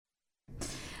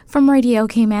From Radio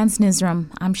Cayman's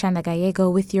newsroom, I'm Shanda Gallego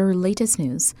with your latest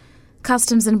news.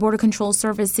 Customs and Border Control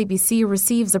Service CBC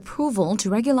receives approval to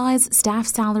regularize staff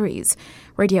salaries.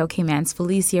 Radio Cayman's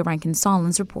Felicia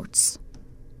Rankin-Solins reports.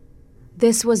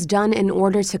 This was done in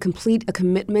order to complete a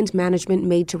commitment management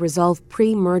made to resolve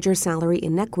pre-merger salary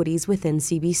inequities within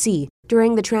CBC.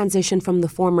 During the transition from the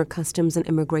former Customs and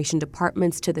Immigration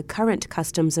Departments to the current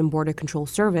Customs and Border Control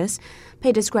Service,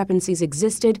 pay discrepancies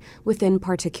existed within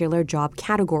particular job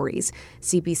categories.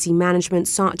 CBC management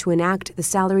sought to enact the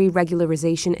Salary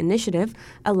Regularization Initiative,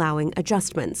 allowing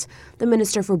adjustments. The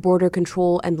Minister for Border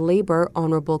Control and Labour,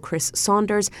 Honourable Chris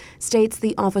Saunders, states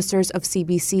the officers of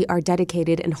CBC are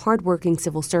dedicated and hardworking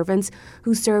civil servants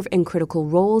who serve in critical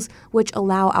roles which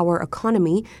allow our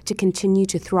economy to continue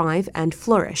to thrive and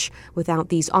flourish. Without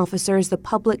these officers, the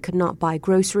public could not buy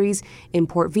groceries,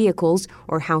 import vehicles,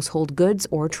 or household goods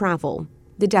or travel.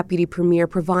 The Deputy Premier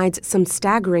provides some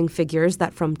staggering figures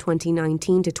that from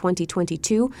 2019 to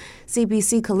 2022,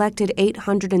 CBC collected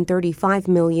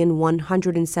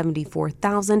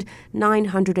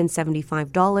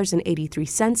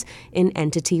 $835,174,975.83 in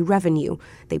entity revenue.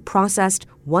 They processed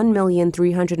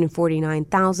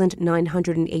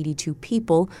 1,349,982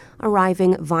 people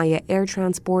arriving via air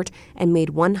transport and made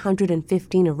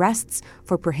 115 arrests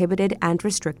for prohibited and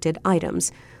restricted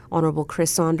items. Honourable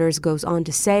Chris Saunders goes on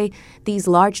to say, these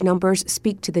large numbers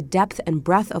speak to the depth and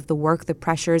breadth of the work the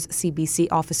pressures CBC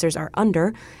officers are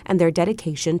under and their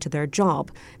dedication to their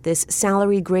job. This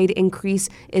salary grade increase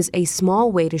is a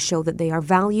small way to show that they are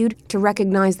valued, to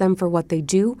recognize them for what they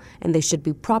do, and they should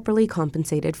be properly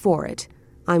compensated for it.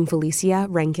 I'm Felicia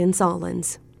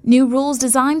Rankin-Solins. New rules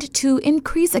designed to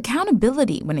increase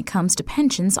accountability when it comes to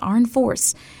pensions are in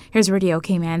force. Here's Radio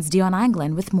Cayman's Dion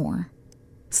Anglin with more.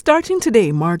 Starting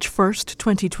today, March 1st,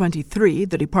 2023,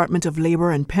 the Department of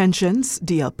Labour and Pensions,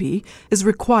 DLP, is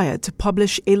required to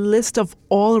publish a list of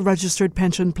all registered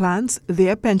pension plans,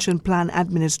 their pension plan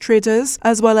administrators,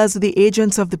 as well as the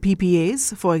agents of the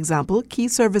PPAs, for example, key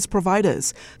service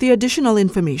providers. The additional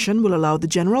information will allow the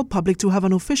general public to have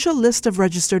an official list of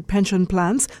registered pension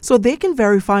plans so they can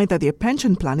verify that their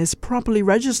pension plan is properly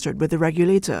registered with the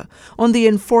regulator. On the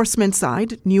enforcement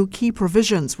side, new key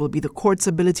provisions will be the court's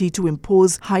ability to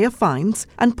impose higher fines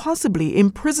and possibly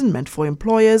imprisonment for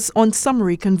employers on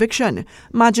summary conviction.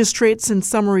 Magistrates in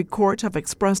summary court have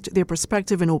expressed their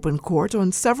perspective in open court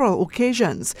on several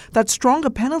occasions that stronger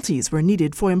penalties were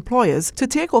needed for employers to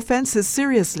take offences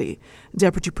seriously.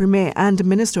 Deputy Premier and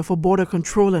Minister for Border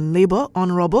Control and Labour,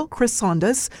 Honourable Chris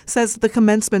Saunders, says the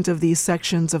commencement of these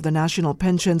sections of the National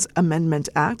Pensions Amendment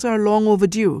Act are long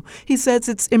overdue. He says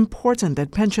it's important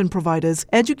that pension providers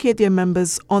educate their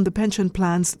members on the pension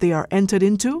plans they are entered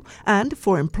into and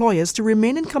for employers to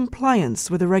remain in compliance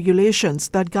with the regulations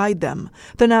that guide them.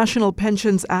 The National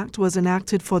Pensions Act was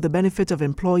enacted for the benefit of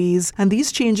employees, and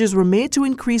these changes were made to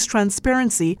increase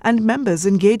transparency and members'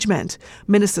 engagement.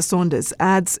 Minister Saunders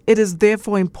adds it is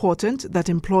therefore important that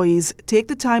employees take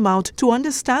the time out to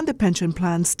understand the pension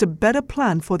plans to better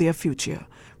plan for their future.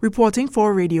 Reporting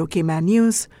for Radio Cayman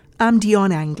News, I'm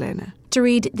Dion Anglin. To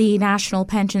read the National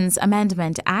Pensions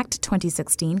Amendment Act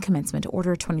 2016 Commencement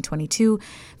Order 2022,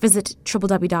 visit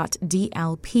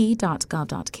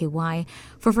www.dlp.gov.ky.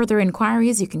 For further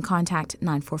inquiries, you can contact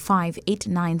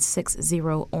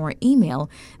 945-8960 or email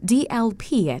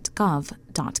dlp@gov.ky.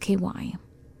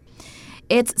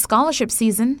 It's scholarship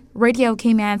season. Radio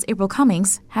Cayman's April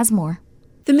Cummings has more.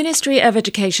 The Ministry of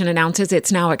Education announces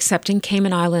it's now accepting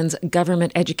Cayman Islands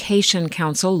Government Education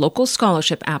Council local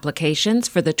scholarship applications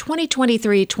for the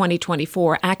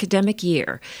 2023-2024 academic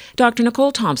year. Dr.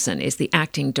 Nicole Thompson is the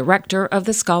acting director of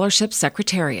the Scholarship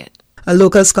Secretariat. A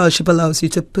local scholarship allows you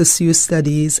to pursue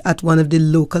studies at one of the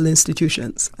local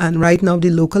institutions. And right now,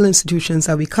 the local institutions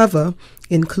that we cover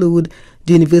include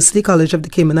the University College of the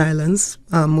Cayman Islands,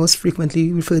 most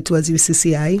frequently referred to as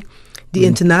UCCI, the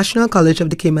International College of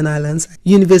the Cayman Islands,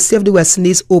 University of the West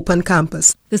Indies Open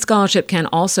Campus. The scholarship can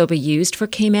also be used for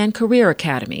Cayman Career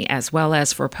Academy as well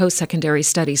as for post-secondary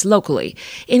studies locally,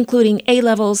 including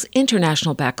A-levels,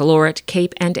 International Baccalaureate,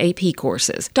 CAPE, and AP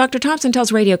courses. Dr. Thompson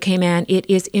tells Radio Cayman it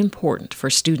is important for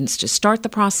students to start the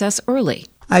process early.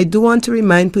 I do want to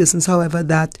remind persons, however,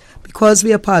 that because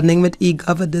we are partnering with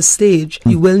eGov at this stage,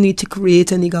 you will need to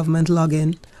create an eGovernment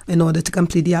login in order to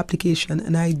complete the application.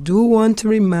 And I do want to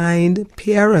remind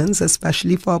parents,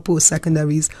 especially for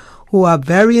post-secondaries, who are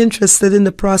very interested in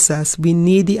the process, we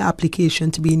need the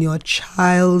application to be in your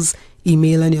child's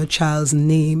email and your child's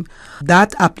name.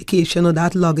 That application or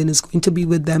that login is going to be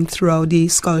with them throughout the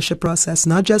scholarship process,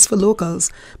 not just for locals,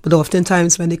 but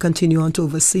oftentimes when they continue on to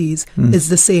overseas, it's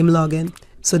the same login.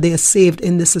 So they are saved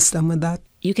in the system with that.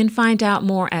 You can find out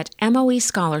more at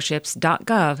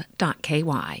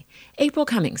moescholarships.gov.ky. April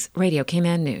Cummings, Radio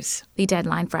Cayman News. The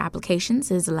deadline for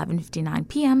applications is 11:59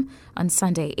 p.m. on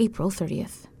Sunday, April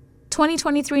 30th.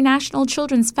 2023 National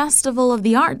Children's Festival of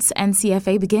the Arts,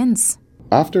 NCFA, begins.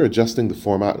 After adjusting the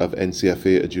format of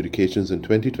NCFA adjudications in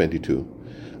 2022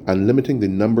 and limiting the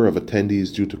number of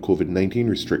attendees due to COVID-19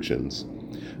 restrictions,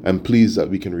 I'm pleased that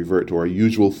we can revert to our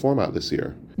usual format this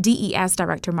year. DES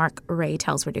Director Mark Ray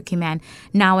tells Radio Cayman,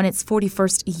 now in its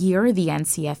 41st year, the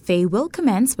NCFA will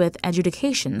commence with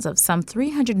adjudications of some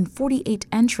 348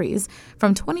 entries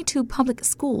from 22 public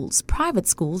schools, private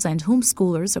schools, and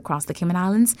homeschoolers across the Cayman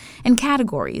Islands in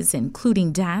categories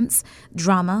including dance,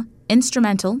 drama,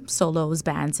 instrumental, solos,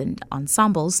 bands, and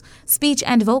ensembles, speech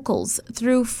and vocals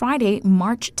through Friday,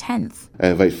 March 10th. I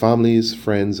invite families,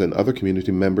 friends, and other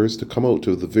community members to come out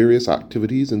to the various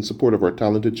activities in support of our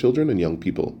talented children and young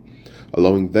people,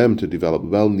 allowing them to develop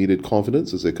well-needed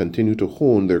confidence as they continue to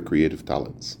hone their creative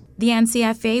talents. The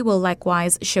NCFA will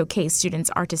likewise showcase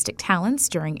students' artistic talents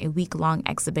during a week-long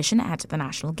exhibition at the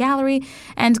National Gallery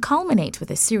and culminate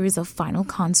with a series of final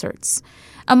concerts.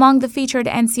 Among the featured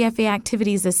NCFA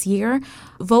activities this year,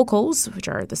 vocals, which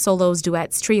are the solos,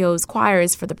 duets, trios,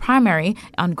 choirs for the primary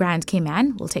on Grand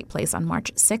Cayman, will take place on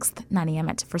March 6th, 9 a.m.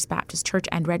 at First Baptist Church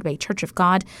and Red Bay Church of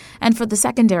God, and for the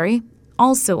secondary,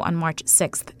 also on March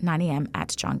 6th, 9 a.m.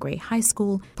 at John Gray High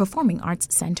School Performing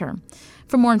Arts Center.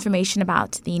 For more information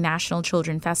about the National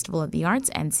Children Festival of the Arts,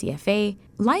 NCFA,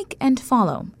 like and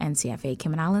follow NCFA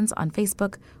Cayman Islands on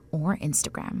Facebook or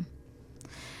Instagram.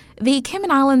 The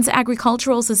Cayman Islands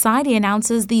Agricultural Society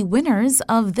announces the winners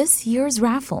of this year's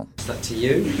raffle. Is that to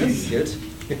you? That's good.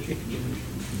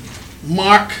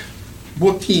 Mark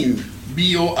Boiteau,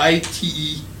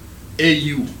 Boiteau.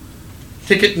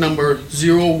 Ticket number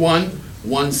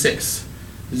 0116.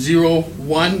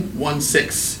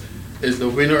 0116 is the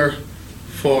winner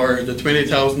for the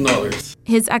 $20,000.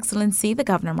 His Excellency, the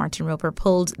Governor Martin Roper,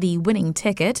 pulled the winning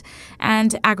ticket,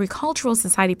 and Agricultural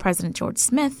Society President George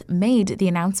Smith made the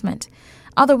announcement.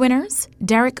 Other winners,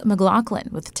 Derek McLaughlin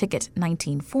with ticket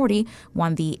 1940,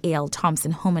 won the A.L.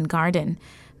 Thompson Home and Garden.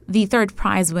 The third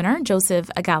prize winner,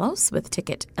 Joseph Agalos, with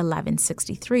ticket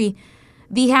 1163.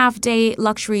 The half-day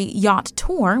luxury yacht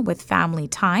tour with family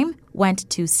time went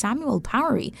to Samuel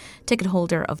Powery, ticket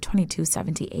holder of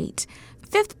 2278.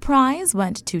 Fifth prize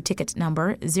went to ticket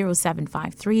number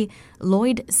 0753,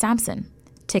 Lloyd Sampson,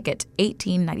 ticket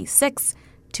 1896,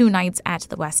 2 nights at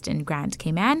the Westin Grand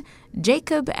Cayman,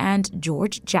 Jacob and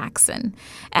George Jackson.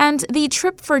 And the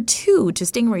trip for 2 to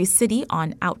Stingray City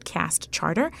on Outcast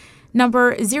Charter,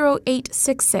 number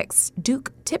 0866,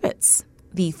 Duke Tibbetts.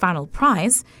 The final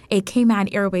prize, a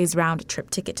Cayman Airways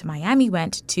round-trip ticket to Miami,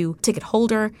 went to ticket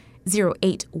holder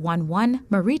 0811,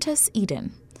 Maritas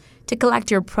Eden. To collect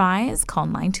your prize, call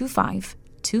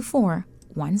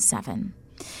 925-2417.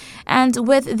 And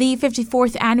with the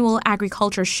 54th Annual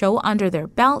Agriculture Show under their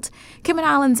belt, Cayman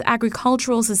Islands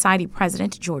Agricultural Society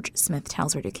President George Smith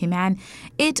tells Radio Cayman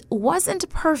it wasn't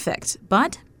perfect,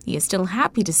 but he is still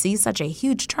happy to see such a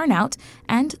huge turnout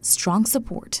and strong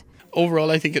support.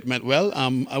 Overall, I think it went well.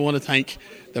 I want to thank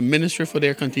the Ministry for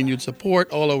their continued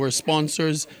support, all our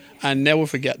sponsors, and never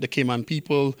forget the Cayman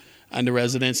people and the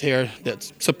residents here that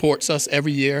supports us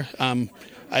every year. I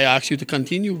ask you to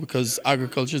continue because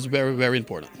agriculture is very, very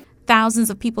important. Thousands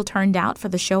of people turned out for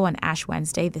the show on Ash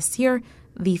Wednesday this year,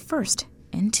 the first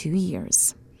in 2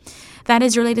 years. That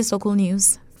is your latest local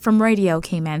news. From Radio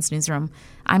Cayman's newsroom,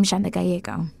 I'm Shanda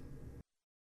Gallego.